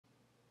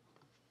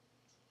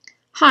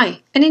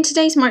Hi, and in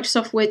today's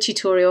Microsoft Word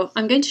tutorial,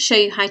 I'm going to show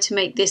you how to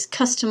make this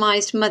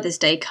customised Mother's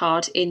Day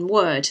card in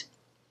Word.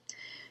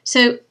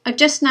 So I've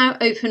just now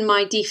opened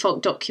my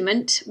default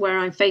document where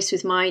I'm faced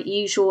with my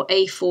usual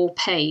A4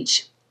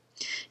 page.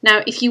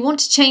 Now, if you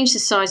want to change the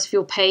size of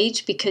your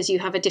page because you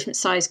have a different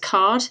size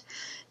card,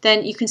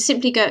 then you can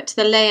simply go to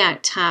the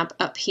Layout tab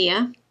up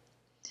here,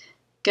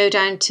 go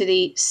down to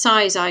the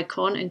size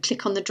icon and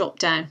click on the drop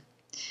down.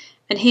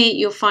 And here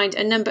you'll find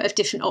a number of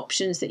different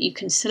options that you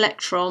can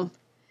select from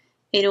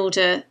in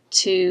order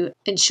to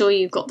ensure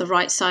you've got the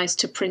right size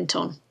to print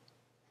on.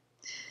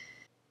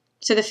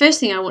 So the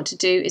first thing I want to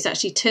do is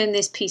actually turn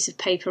this piece of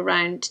paper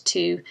around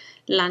to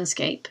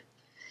landscape.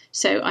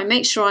 So I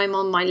make sure I'm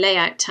on my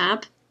Layout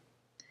tab.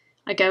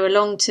 I go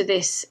along to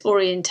this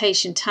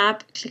Orientation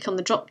tab, click on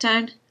the drop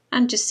down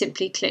and just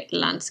simply click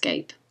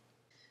Landscape.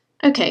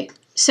 Okay,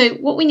 so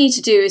what we need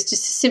to do is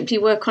just simply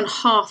work on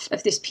half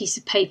of this piece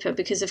of paper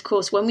because of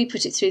course when we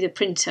put it through the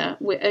printer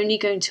we're only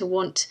going to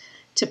want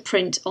to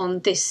print on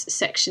this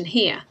section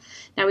here.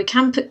 Now we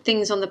can put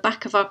things on the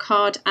back of our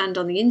card and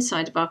on the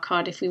inside of our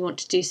card if we want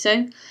to do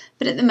so,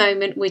 but at the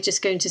moment we're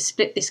just going to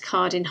split this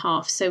card in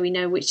half so we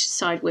know which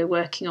side we're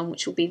working on,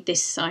 which will be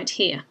this side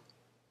here.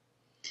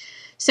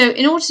 So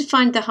in order to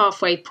find the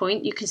halfway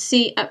point, you can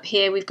see up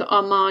here we've got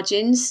our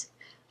margins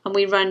and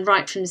we run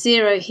right from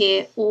 0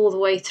 here all the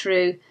way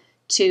through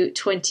to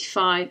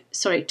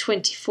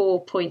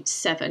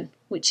 24.7,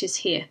 which is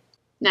here.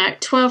 Now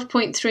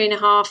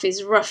 12.3½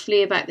 is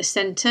roughly about the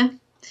centre.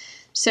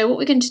 So what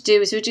we're going to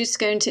do is we're just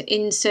going to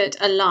insert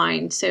a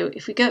line. So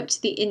if we go up to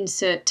the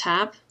Insert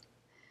tab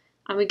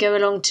and we go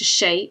along to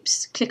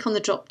Shapes, click on the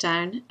drop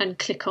down and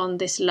click on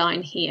this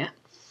line here.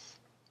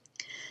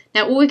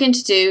 Now all we're going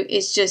to do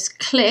is just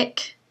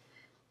click,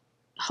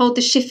 hold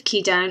the Shift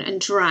key down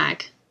and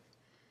drag.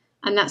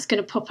 And that's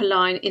going to pop a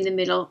line in the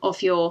middle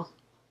of your,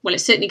 well,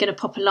 it's certainly going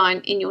to pop a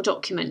line in your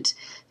document.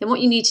 Then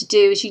what you need to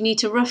do is you need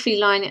to roughly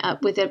line it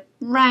up with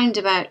around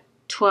about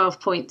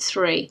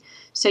 12.3.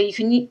 So you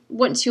can,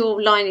 once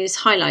your line is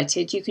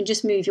highlighted, you can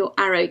just move your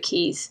arrow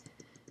keys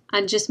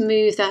and just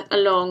move that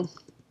along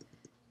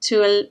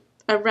to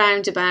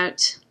around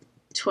about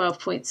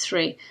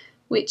 12.3,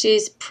 which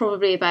is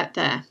probably about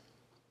there.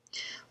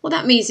 What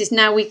that means is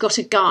now we've got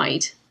a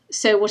guide.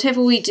 So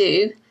whatever we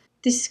do,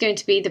 this is going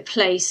to be the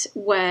place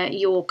where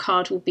your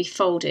card will be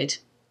folded.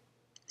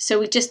 So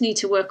we just need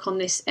to work on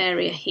this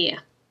area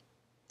here.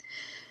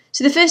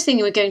 So the first thing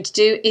we're going to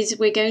do is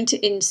we're going to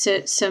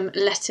insert some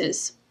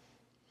letters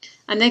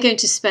and they're going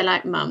to spell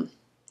out mum.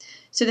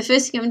 So the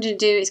first thing I'm going to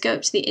do is go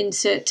up to the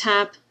Insert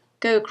tab,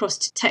 go across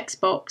to Text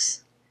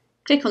Box,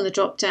 click on the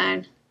drop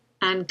down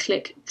and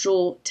click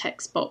Draw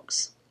Text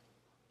Box.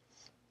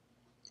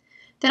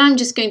 Then I'm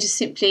just going to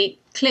simply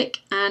click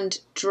and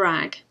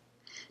drag.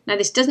 Now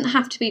this doesn't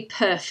have to be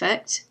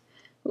perfect,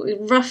 but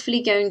we're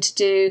roughly going to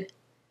do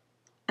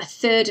a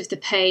third of the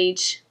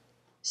page.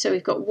 So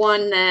we've got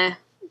one there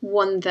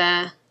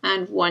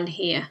and one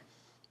here.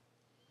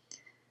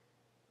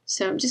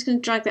 So I'm just going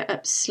to drag that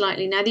up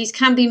slightly. Now these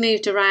can be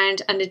moved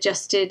around and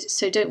adjusted,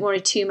 so don't worry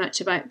too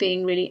much about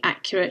being really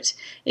accurate.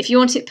 If you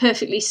want it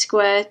perfectly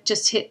square,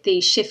 just hit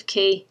the Shift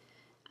key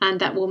and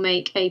that will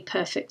make a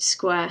perfect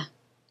square.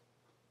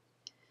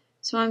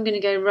 So I'm going to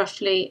go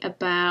roughly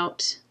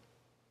about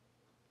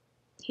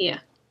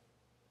here.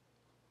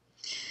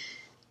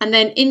 And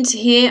then into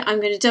here,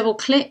 I'm going to double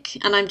click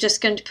and I'm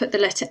just going to put the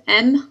letter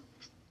M.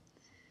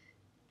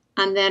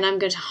 And then I'm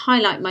going to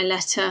highlight my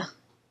letter,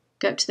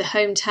 go up to the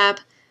Home tab.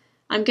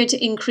 I'm going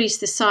to increase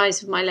the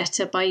size of my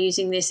letter by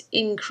using this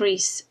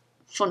Increase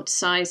Font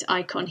Size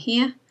icon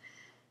here. And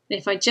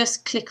if I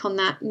just click on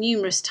that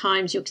numerous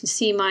times, you can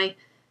see my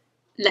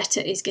letter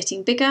is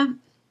getting bigger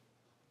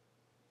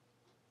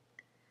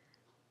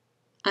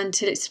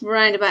until it's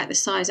around about the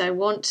size I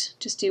want.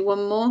 Just do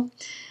one more.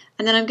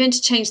 And then I'm going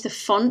to change the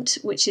font,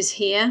 which is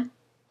here,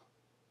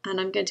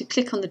 and I'm going to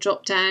click on the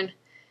drop down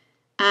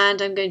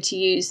and I'm going to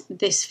use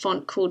this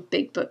font called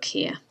Big Book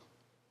here.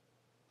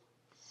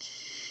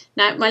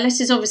 Now my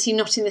letter is obviously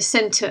not in the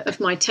centre of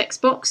my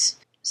text box,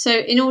 so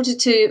in order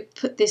to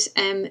put this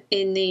M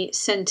in the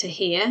centre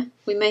here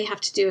we may have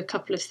to do a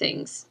couple of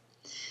things.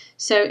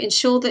 So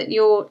ensure that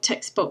your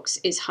text box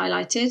is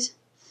highlighted,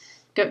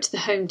 go up to the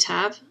Home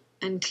tab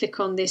and click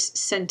on this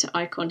centre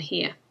icon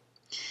here.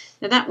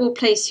 Now that will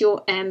place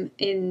your M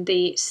in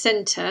the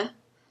centre,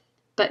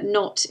 but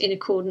not in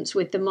accordance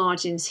with the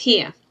margins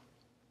here.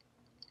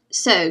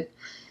 So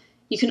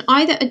you can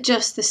either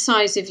adjust the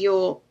size of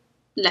your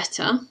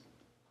letter.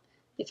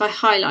 If I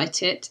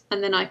highlight it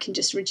and then I can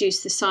just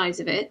reduce the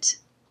size of it,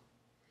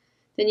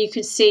 then you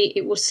can see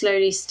it will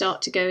slowly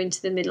start to go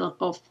into the middle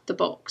of the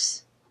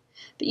box.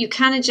 But you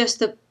can adjust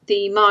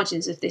the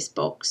margins of this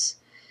box.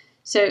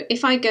 So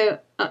if I go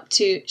up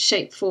to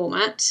Shape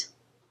Format,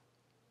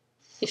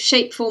 if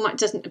Shape Format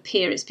doesn't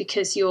appear, it's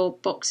because your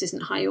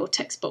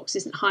text box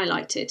isn't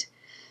highlighted.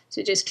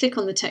 So just click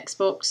on the text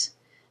box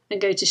and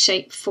go to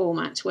Shape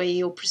Format where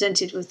you're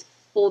presented with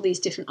all these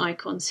different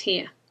icons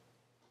here.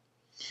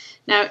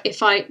 Now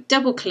if I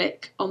double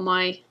click on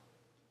my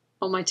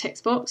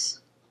text box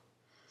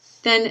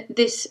then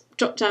this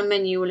drop down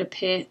menu will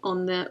appear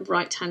on the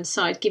right hand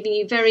side, giving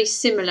you very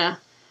similar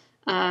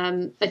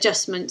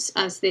adjustments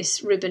as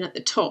this ribbon at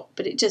the top,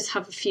 but it does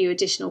have a few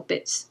additional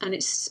bits and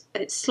it's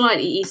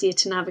slightly easier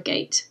to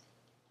navigate.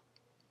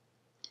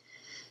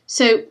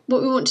 So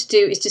what we want to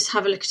do is just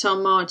have a look at our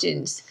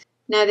margins.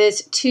 Now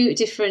there's two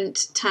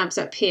different tabs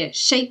up here,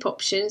 shape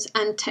options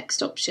and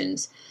text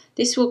options.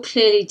 This will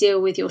clearly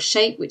deal with your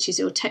shape, which is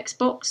your text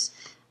box,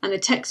 and the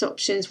text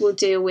options will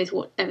deal with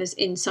whatever's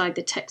inside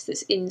the text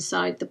that's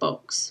inside the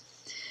box.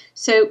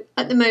 So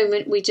at the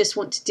moment we just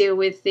want to deal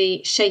with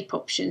the shape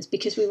options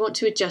because we want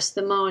to adjust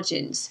the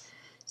margins.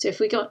 So if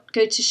we go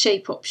to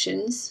shape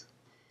options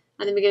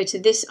and then we go to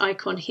this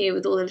icon here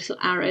with all the little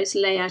arrows,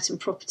 layout and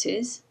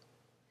properties,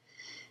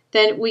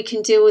 then we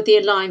can deal with the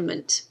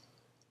alignment.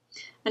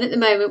 And at the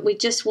moment we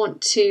just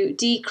want to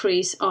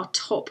decrease our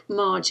top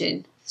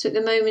margin. So at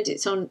the moment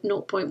it's on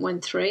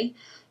 0.13.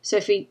 So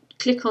if we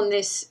click on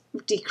this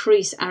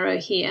decrease arrow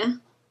here,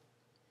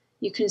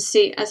 you can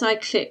see as I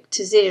click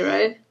to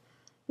 0,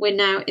 we're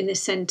now in the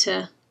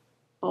centre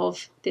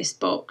of this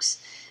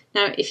box.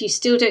 Now if you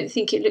still don't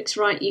think it looks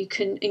right, you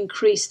can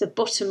increase the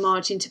bottom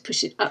margin to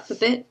push it up a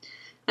bit,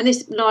 and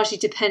this largely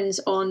depends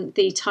on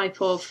the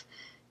type of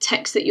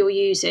text that you're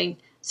using.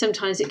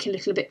 Sometimes it can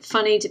look a bit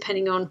funny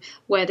depending on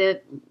where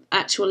the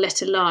actual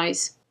letter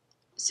lies.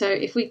 So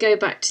if we go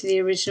back to the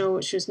original,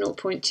 which was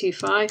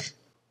 0.25,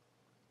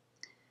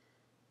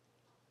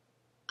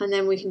 and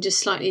then we can just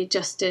slightly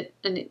adjust it,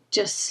 and it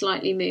just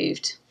slightly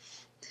moved.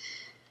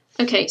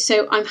 Okay,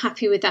 so I'm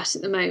happy with that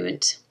at the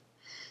moment.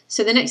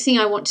 So the next thing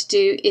I want to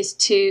do is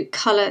to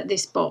colour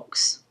this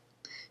box.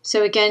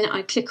 So again,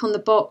 I click on the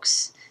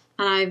box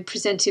and I'm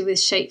presented with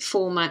shape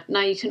format.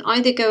 Now you can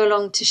either go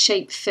along to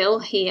shape fill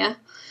here,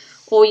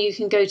 or you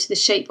can go to the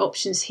shape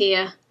options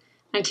here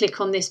and click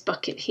on this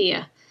bucket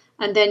here.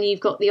 And then you've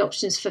got the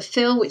options for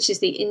fill, which is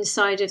the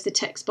inside of the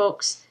text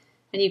box,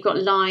 and you've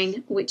got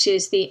line, which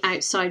is the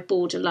outside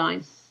border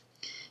line.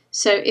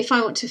 So if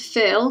I want to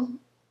fill,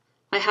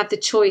 I have the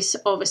choice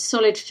of a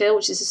solid fill,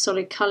 which is a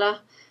solid colour,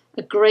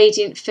 a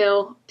gradient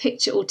fill,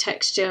 picture or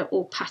texture,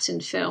 or pattern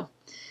fill.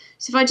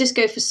 So if I just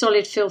go for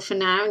solid fill for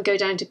now and go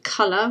down to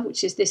colour,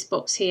 which is this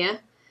box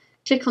here,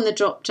 click on the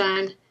drop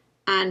down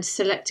and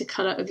select a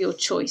colour of your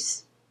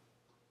choice.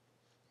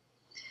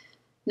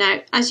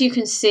 Now, as you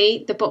can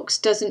see, the box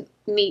doesn't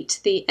meet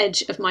the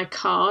edge of my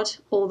card,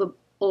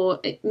 or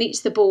it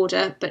meets the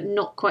border, but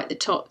not quite the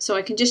top. So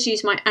I can just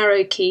use my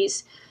arrow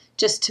keys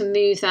just to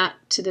move that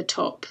to the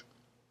top.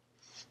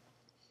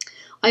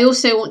 I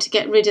also want to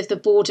get rid of the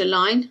border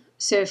line.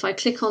 So if I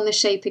click on the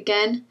shape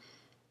again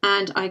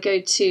and I go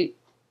to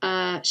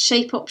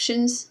shape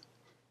options,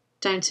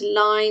 down to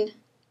line,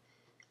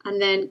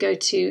 and then go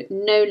to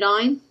no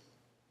line,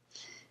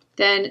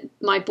 then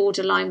my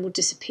border line will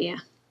disappear.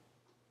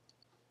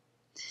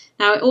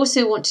 Now I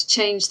also want to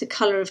change the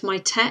colour of my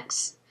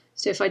text.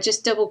 So if I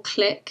just double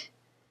click,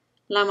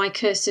 allow my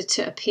cursor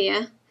to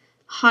appear,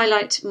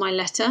 highlight my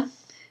letter,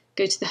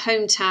 go to the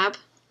Home tab,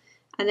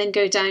 and then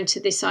go down to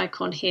this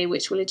icon here,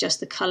 which will adjust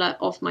the colour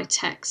of my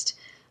text.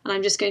 And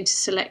I'm just going to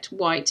select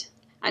white.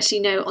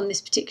 Actually, no, on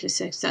this particular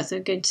circumstance,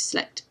 I'm going to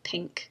select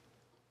pink.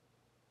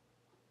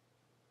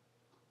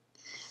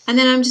 And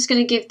then I'm just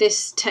going to give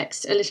this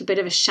text a little bit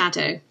of a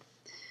shadow.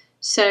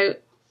 So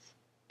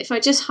if I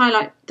just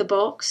highlight the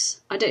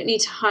box, I don't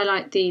need to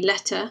highlight the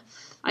letter.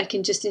 I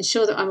can just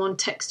ensure that I'm on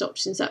text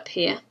options up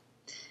here.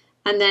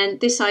 And then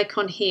this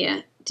icon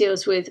here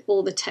deals with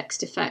all the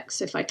text effects.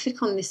 So if I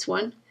click on this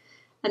one,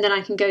 and then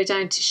I can go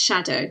down to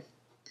shadow.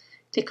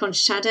 Click on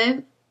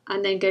shadow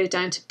and then go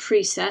down to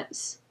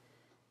presets.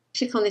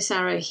 Click on this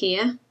arrow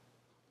here.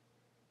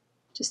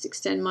 Just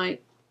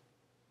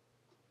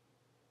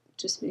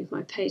move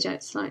my page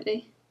out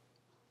slightly.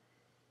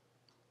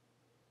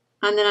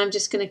 And then I'm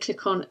just going to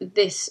click on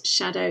this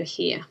shadow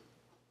here.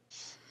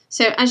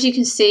 So as you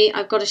can see,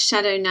 I've got a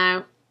shadow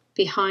now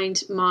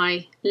behind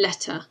my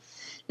letter.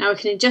 Now I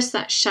can adjust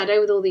that shadow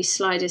with all these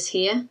sliders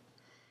here,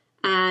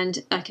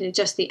 and I can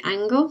adjust the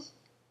angle.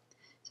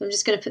 So I'm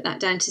just going to put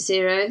that down to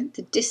 0.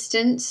 The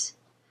distance,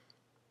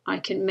 I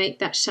can make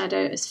that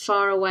shadow as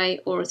far away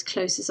or as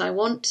close as I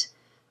want.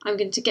 I'm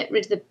going to get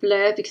rid of the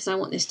blur because I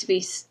want this to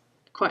be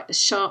quite a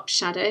sharp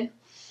shadow.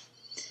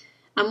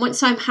 And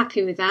once I'm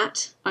happy with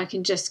that, I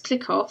can just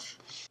click off.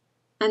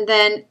 And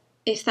then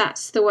if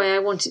that's the way I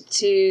want it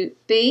to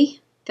be,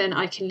 then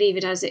I can leave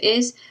it as it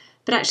is.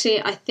 But actually,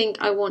 I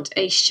think I want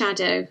a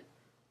shadow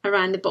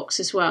around the box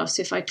as well.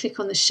 So if I click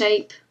on the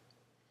shape,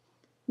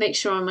 make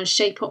sure I'm on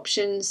shape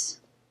options,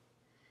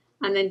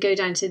 and then go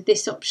down to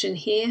this option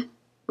here,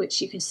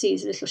 which you can see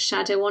is a little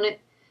shadow on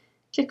it.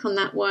 Click on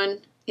that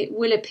one. It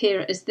will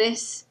appear as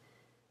this.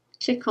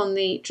 Click on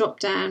the drop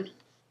down,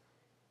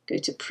 go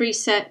to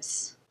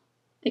presets.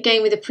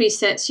 Again, with the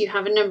presets, you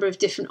have a number of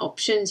different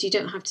options. You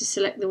don't have to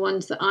select the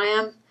ones that I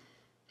am,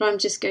 but I'm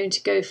just going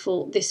to go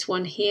for this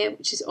one here,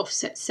 which is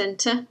offset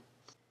center.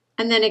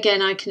 And then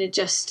again, I can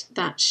adjust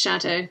that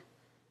shadow.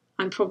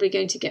 I'm probably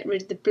going to get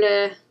rid of the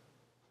blur,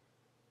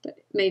 but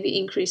maybe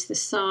increase the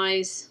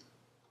size.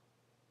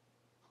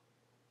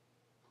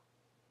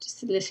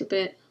 Just a little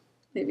bit,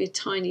 maybe a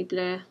tiny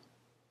blur.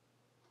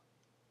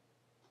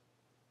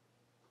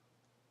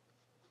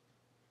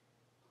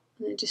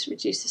 And then just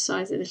reduce the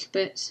size a little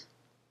bit.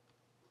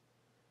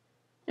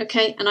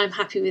 Okay, and I'm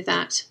happy with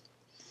that.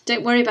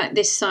 Don't worry about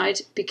this side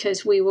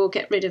because we will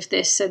get rid of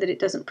this so that it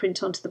doesn't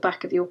print onto the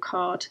back of your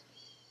card.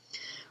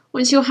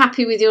 Once you're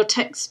happy with your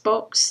text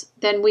box,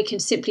 then we can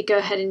simply go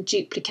ahead and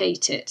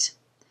duplicate it.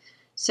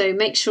 So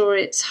make sure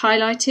it's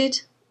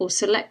highlighted or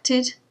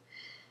selected,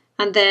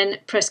 and then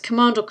press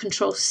Command or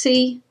Control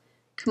C,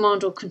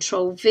 Command or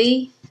Control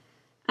V,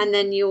 and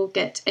then you'll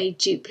get a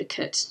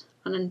duplicate.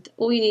 And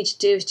all you need to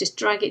do is just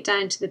drag it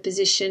down to the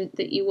position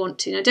that you want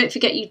to. Now don't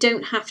forget, you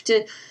don't have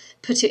to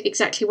put it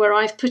exactly where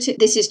I've put it.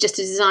 This is just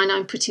a design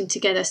I'm putting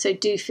together, so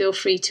do feel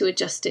free to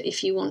adjust it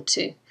if you want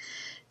to.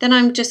 Then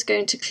I'm just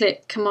going to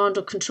click Command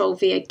or Control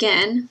V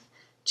again,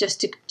 just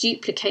to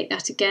duplicate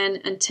that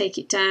again and take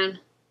it down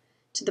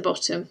to the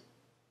bottom.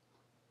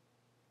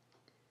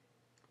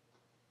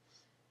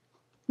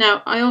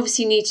 Now I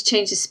obviously need to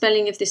change the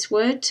spelling of this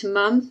word to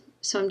mum,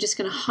 so I'm just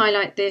going to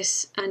highlight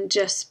this and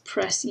just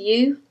press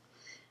U.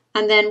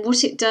 And then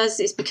what it does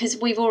is, because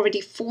we've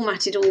already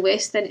formatted all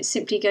this, then it's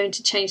simply going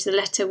to change the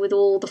letter with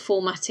all the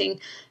formatting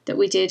that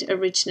we did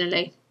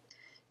originally.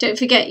 Don't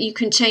forget, you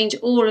can change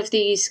all of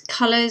these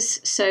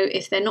colours, so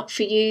if they're not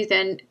for you,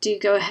 then do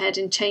go ahead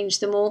and change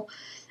them all.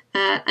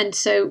 And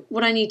so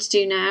what I need to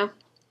do now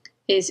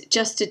is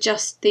just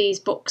adjust these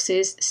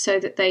boxes so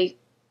that they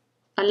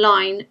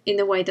align in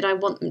the way that I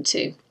want them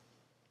to.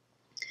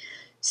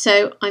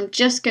 So I'm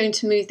just going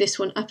to move this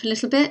one up a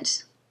little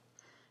bit.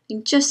 You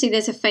can just see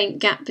there's a faint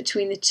gap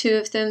between the two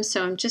of them,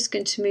 so I'm just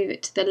going to move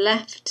it to the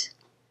left,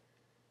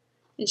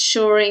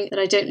 ensuring that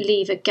I don't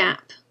leave a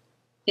gap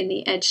in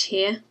the edge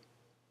here.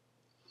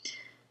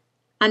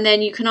 And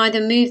then you can either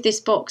move this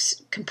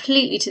box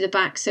completely to the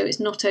back so it's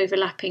not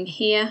overlapping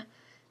here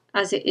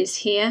as it is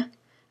here,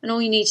 and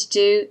all you need to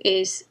do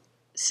is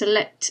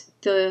select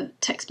the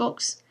text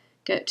box,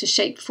 go to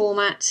Shape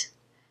Format,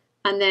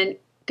 and then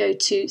go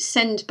to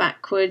Send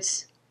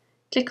Backwards,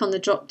 click on the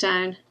drop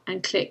down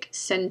and click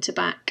Send to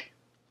Back.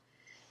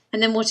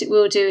 And then what it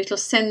will do, it'll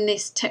send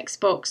this text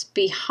box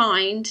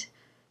behind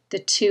the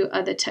two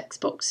other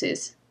text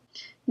boxes.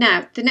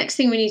 Now, the next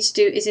thing we need to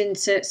do is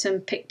insert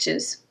some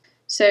pictures.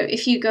 So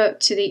if you go up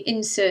to the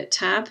Insert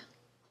tab,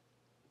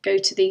 go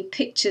to the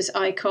Pictures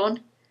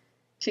icon,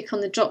 click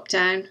on the drop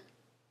down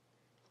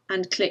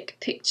and click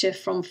Picture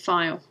from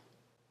File.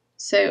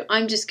 So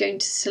I'm just going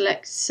to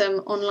select some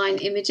online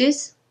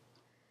images,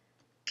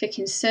 click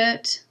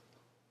Insert,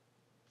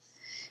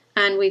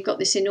 and we've got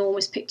this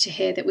enormous picture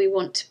here that we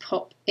want to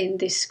pop in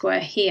this square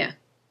here.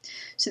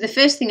 So the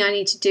first thing I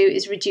need to do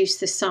is reduce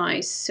the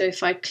size. So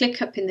if I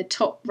click up in the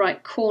top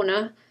right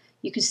corner,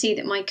 you can see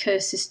that my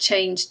cursor's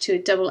changed to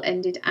a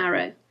double-ended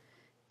arrow.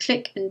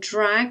 Click and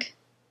drag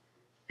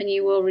and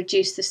you will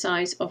reduce the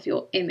size of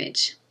your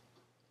image.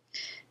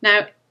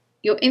 Now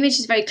your image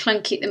is very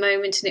clunky at the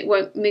moment and it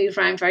won't move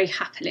around very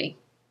happily.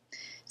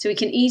 So we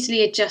can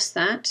easily adjust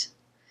that.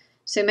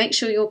 So make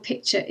sure your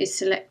picture is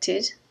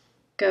selected.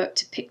 Go up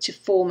to Picture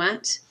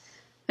Format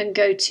and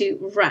go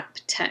to Wrap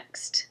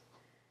Text.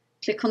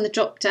 Click on the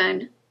drop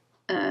down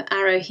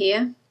arrow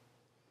here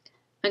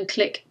and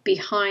click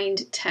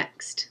Behind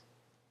Text.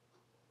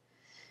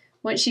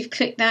 Once you've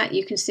clicked that,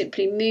 you can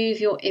simply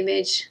move your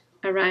image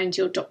around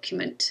your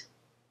document.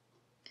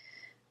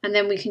 And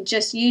then we can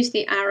just use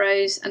the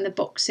arrows and the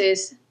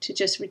boxes to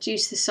just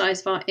reduce the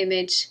size of our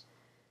image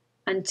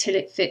until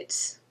it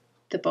fits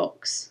the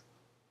box.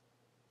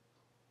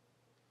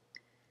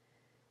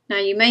 Now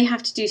you may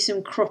have to do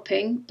some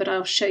cropping, but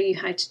I'll show you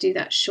how to do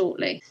that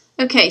shortly.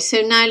 Okay,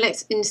 so now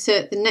let's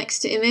insert the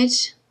next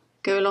image.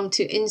 Go along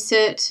to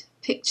Insert,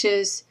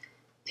 Pictures,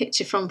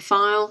 Picture from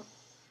File.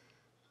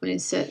 We'll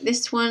insert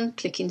this one,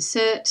 click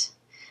Insert.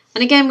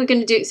 And again, we're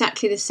going to do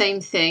exactly the same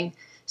thing.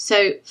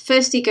 So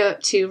firstly go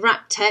up to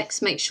Wrap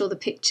Text, make sure the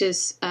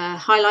picture's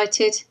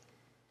highlighted,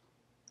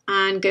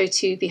 and go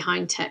to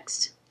Behind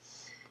Text.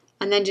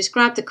 And then just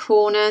grab the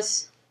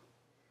corners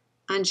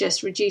and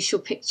just reduce your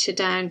picture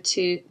down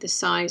to the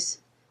size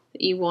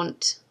that you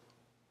want.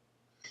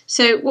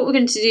 So what we're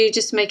going to do,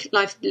 just to make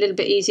life a little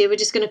bit easier, we're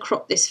just going to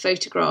crop this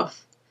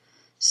photograph.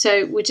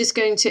 So we're just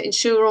going to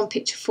ensure we're on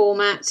Picture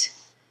Format,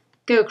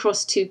 go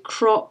across to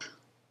Crop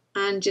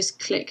and just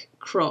click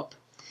Crop.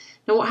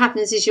 Now what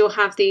happens is you'll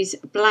have these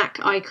black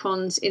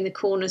icons in the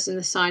corners and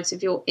the sides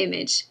of your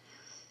image.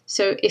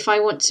 So if I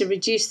want to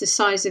reduce the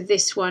size of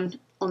this one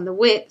on the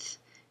width,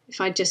 if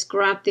I just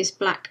grab this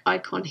black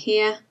icon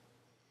here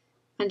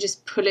and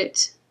just pull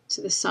it to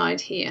the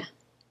side here.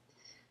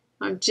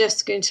 I'm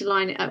just going to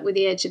line it up with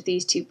the edge of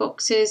these two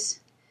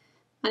boxes,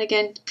 and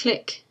again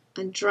click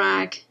and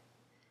drag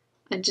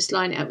and just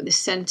line it up with the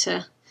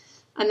center,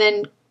 and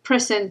then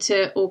press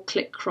enter or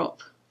click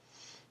crop,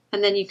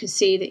 and then you can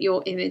see that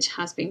your image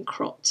has been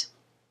cropped.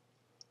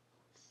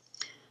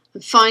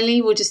 And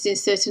finally we'll just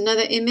insert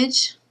another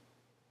image,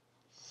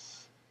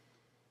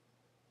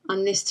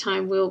 and this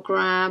time we'll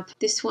grab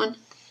this one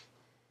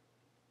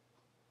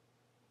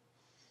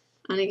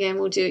And again,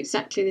 we'll do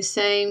exactly the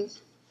same.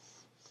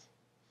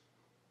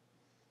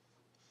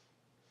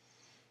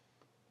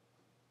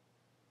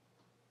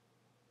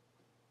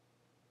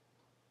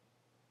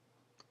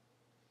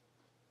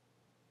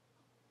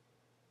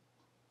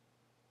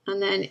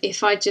 And then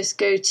if I just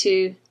go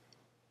to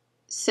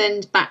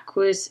send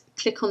backwards,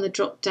 click on the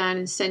drop down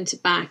and send to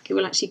back, it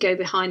will actually go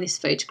behind this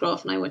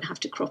photograph and I won't have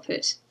to crop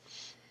it.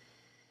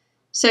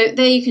 So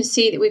there you can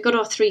see that we've got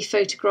our 3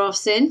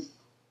 photographs in.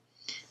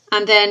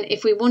 And then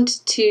if we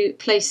wanted to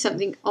place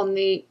something on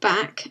the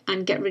back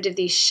and get rid of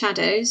these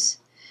shadows,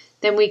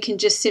 then we can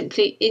just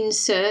simply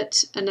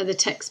insert another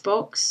text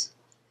box,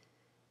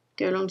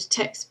 go along to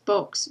text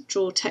box,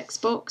 draw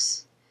text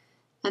box,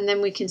 and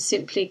then we can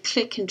simply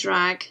click and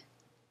drag.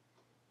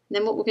 And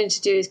then what we're going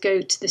to do is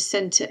go to the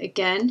center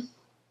again.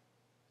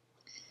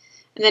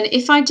 And then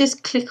if I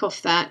just click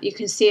off that, you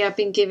can see I've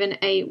been given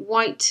a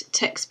white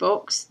text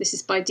box. This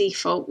is by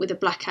default with a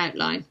black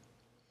outline.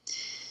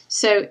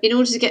 So in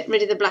order to get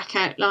rid of the black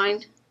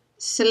outline,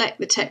 select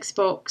the text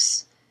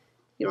box.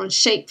 You're on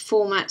shape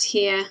format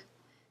here.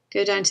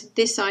 Go down to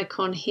this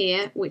icon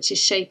here, which is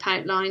shape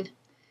outline.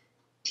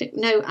 Click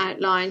no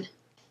outline.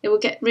 It will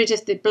get rid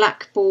of the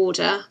black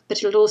border, but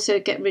it'll also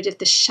get rid of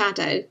the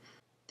shadow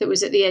that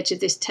was at the edge of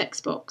this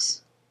text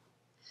box.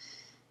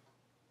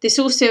 This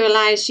also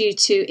allows you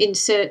to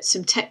insert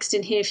some text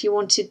in here if you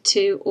wanted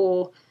to,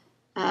 or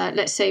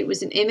let's say it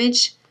was an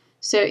image.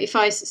 So if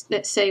I,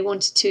 let's say,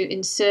 wanted to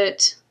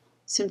insert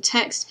some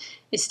text,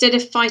 instead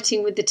of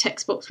fighting with the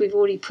text box we've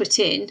already put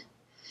in,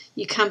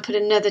 you can put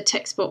another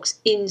text box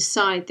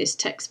inside this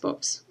text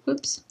box.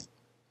 Oops.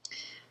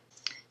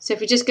 So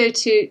if we just go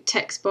to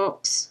text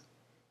box,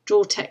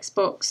 draw text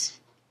box,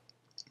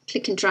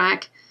 click and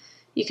drag,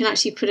 you can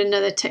actually put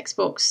another text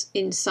box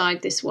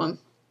inside this one.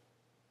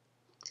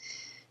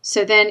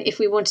 So then if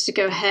we wanted to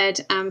go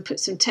ahead and put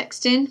some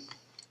text in,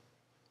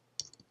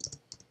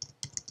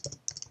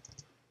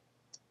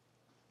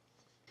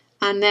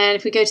 and then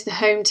if we go to the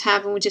Home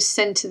tab and we'll just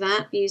center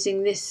that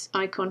using this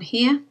icon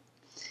here,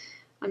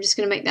 I'm just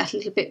going to make that a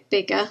little bit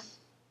bigger.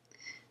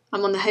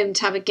 I'm on the Home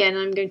tab again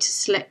and I'm going to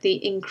select the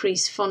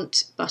Increase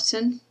Font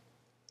button.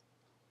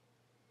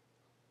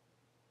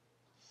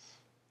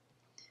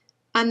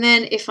 And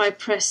then if I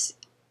press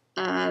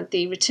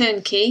the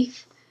Return key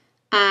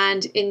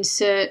and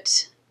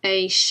insert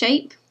a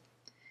shape,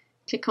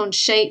 click on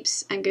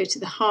Shapes and go to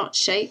the heart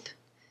shape,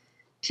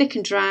 click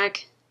and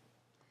drag,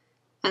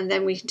 and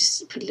then we can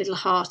just put a little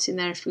heart in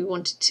there if we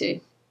wanted to.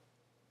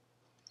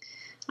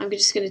 I'm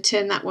just going to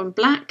turn that one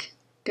black,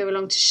 go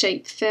along to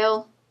Shape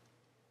Fill,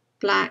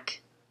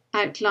 black,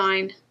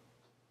 outline,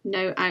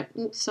 no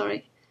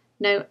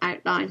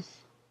outline,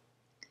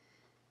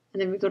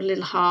 and then we've got a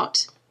little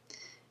heart.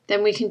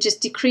 Then we can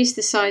just decrease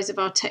the size of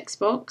our text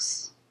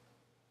box,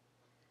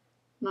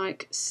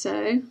 like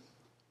so.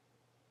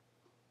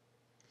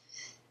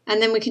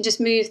 And then we can just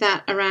move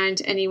that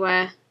around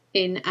anywhere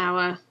in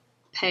our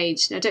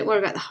page. Now don't worry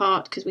about the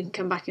heart because we can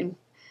come back and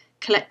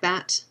collect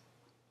that.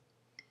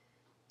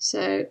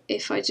 So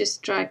if I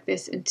just drag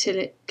this until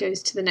it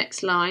goes to the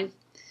next line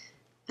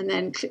and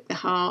then click the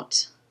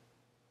heart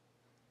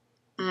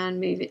and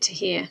move it to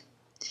here.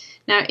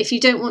 Now if you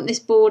don't want this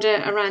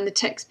border around the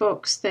text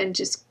box, then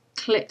just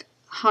click,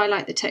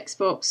 highlight the text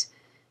box,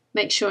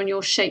 make sure on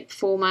your shape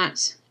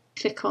format,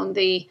 click on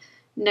the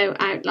no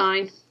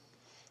outline,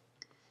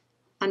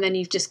 and then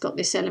you've just got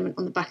this element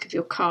on the back of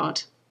your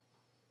card.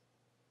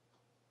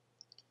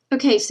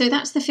 Okay, so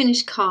that's the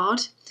finished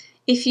card.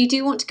 If you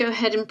do want to go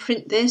ahead and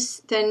print this,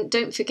 then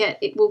don't forget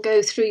it will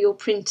go through your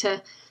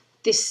printer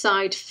this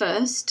side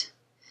first.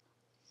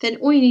 Then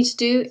all you need to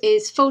do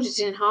is fold it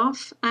in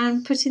half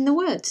and put in the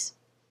words.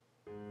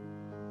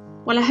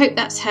 Well, I hope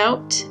that's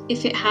helped.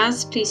 If it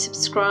has, please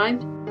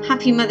subscribe.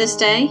 Happy Mother's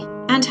Day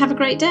and have a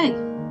great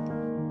day.